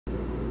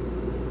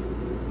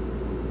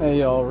Hey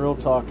y'all, real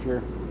talk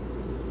here.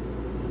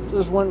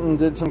 Just went and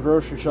did some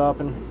grocery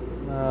shopping.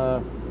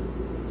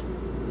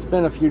 It's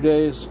been a few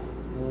days,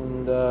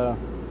 and I've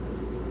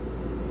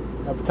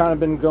kind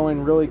of been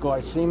going really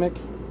glycemic.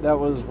 That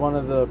was one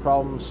of the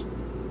problems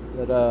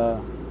that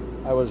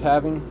I was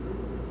having,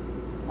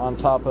 on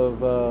top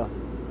of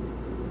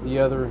the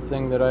other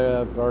thing that I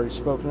have already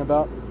spoken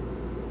about.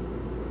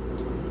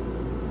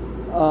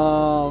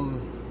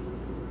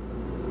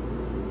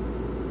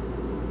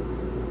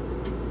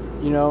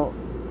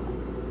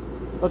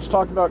 Let's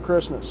talk about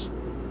Christmas.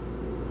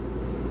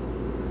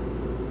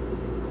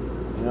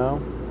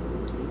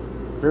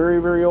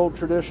 Very, very old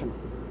tradition,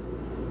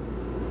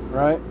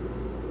 right?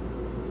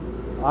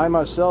 I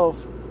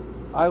myself,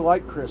 I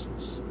like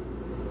Christmas.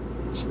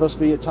 It's supposed to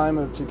be a time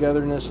of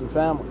togetherness and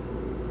family.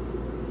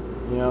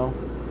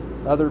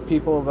 Other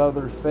people of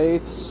other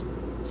faiths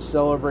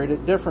celebrate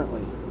it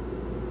differently.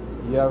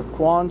 You have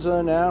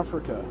Kwanzaa in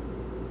Africa,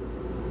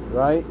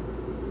 right?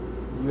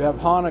 You have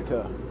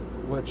Hanukkah,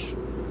 which,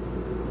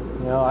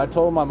 I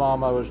told my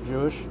mom I was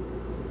Jewish,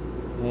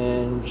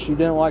 and she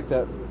didn't like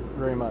that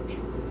very much.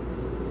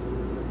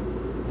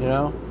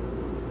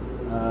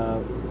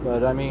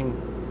 But I mean,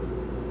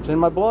 it's in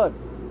my blood.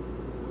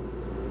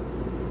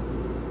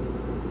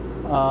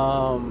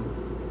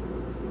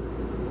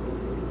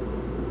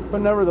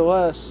 But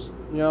nevertheless,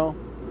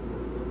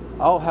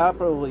 I'll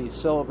happily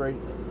celebrate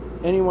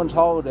anyone's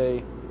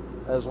holiday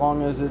as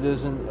long as it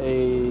isn't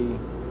a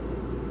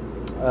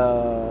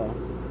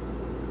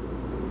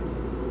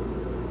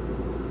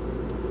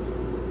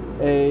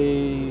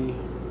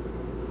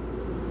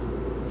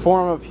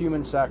form of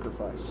human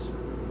sacrifice.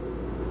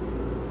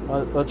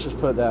 Let's just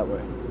put it that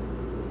way,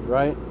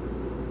 right?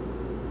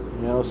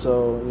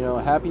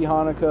 Happy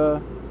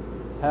Hanukkah,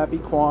 happy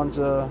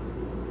Kwanzaa,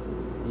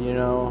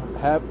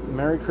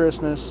 Merry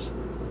Christmas,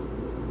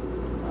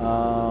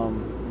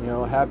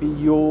 happy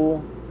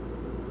Yule,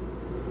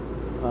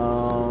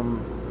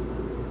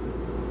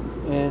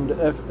 and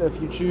if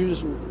you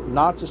choose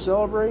not to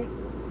celebrate,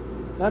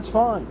 that's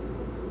fine.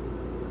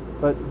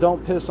 But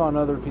don't piss on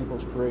other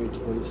people's parades,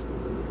 please.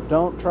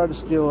 Don't try to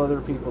steal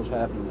other people's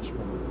happiness from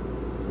them.